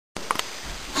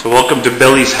So welcome to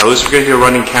Billy's house. We're going to do a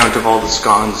running count of all the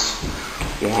scones.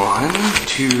 1,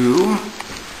 2,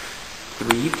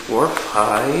 3, 4,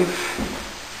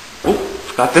 5. Oh,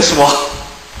 forgot this wall.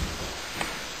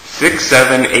 6,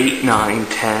 7, 8, 9,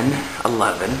 10,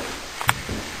 11,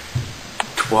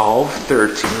 12,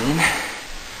 13,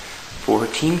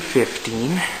 14,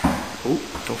 15. Oh,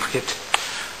 don't forget.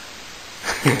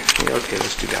 Okay,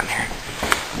 let's do down here.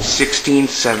 16,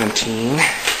 17.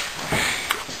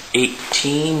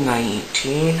 18,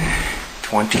 19,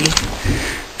 20,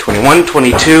 21,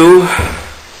 22,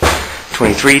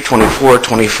 23, 24,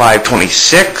 25,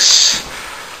 26.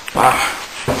 Wow.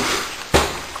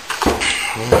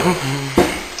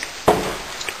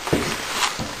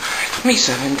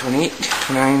 27, 28,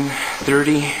 29,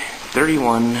 30,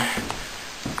 31,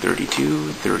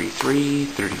 32, 33,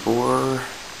 34,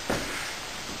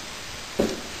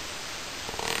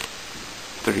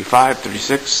 35,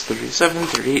 36, 37,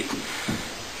 38,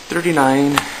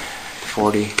 39,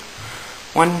 40,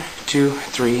 1, 2,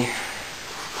 3,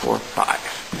 4, 5.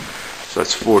 So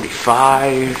that's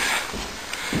 45,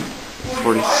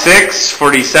 46,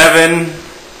 47,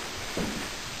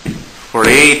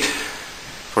 48,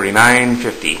 49,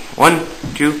 50. 1,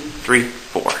 2, 3,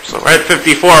 4. So we're at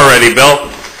 54 already, Bill.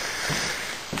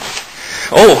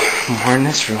 Oh, more in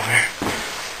this room here.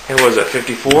 It was at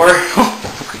 54.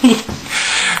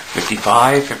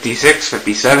 55, 56,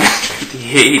 57,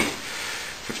 58,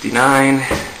 59,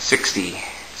 60,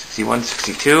 61,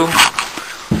 62,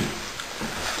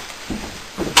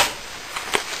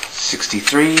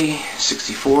 63,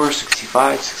 64,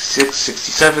 65, 66,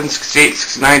 67, 68,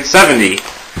 69, 70.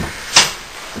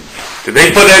 Did they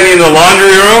put any in the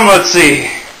laundry room? Let's see.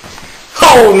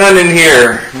 Oh, none in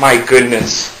here. My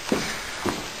goodness.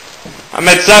 I'm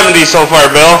at 70 so far,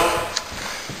 Bill.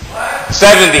 What?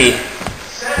 70.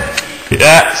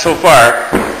 Yeah, so far.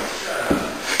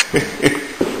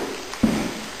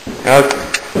 Okay.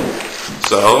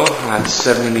 So, that's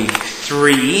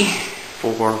 73,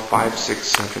 4, 5, 6,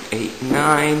 7, 8,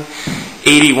 9,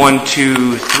 80, 1,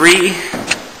 2, 3,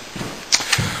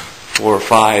 4,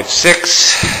 5,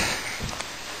 6,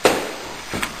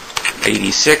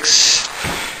 86,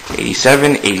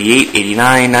 87, 88,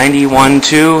 89, 90, 1,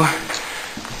 2,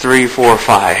 3, 4,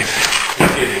 5.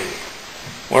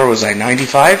 Where was I,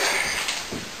 95?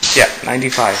 Yeah,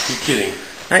 95. You're kidding.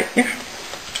 Right, yeah.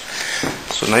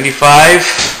 So 95,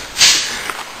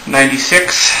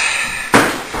 96,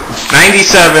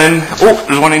 97. Oh,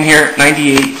 there's one in here.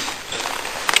 98.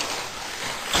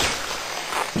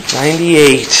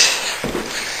 98.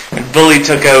 And Billy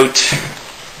took out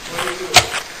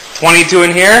 22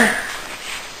 in here.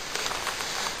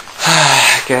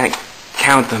 I can't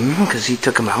count them because he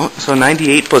took them out. So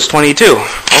 98 plus 22.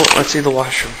 Oh, let's see the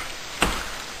washroom.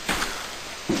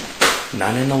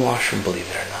 None in the washroom, believe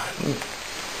it or not.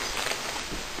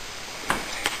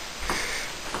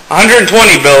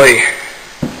 120, Billy.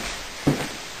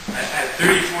 At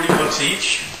 30, 40 bucks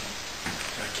each.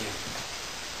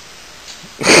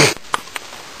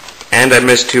 And I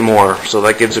missed 2 more, so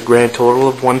that gives a grand total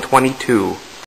of 122.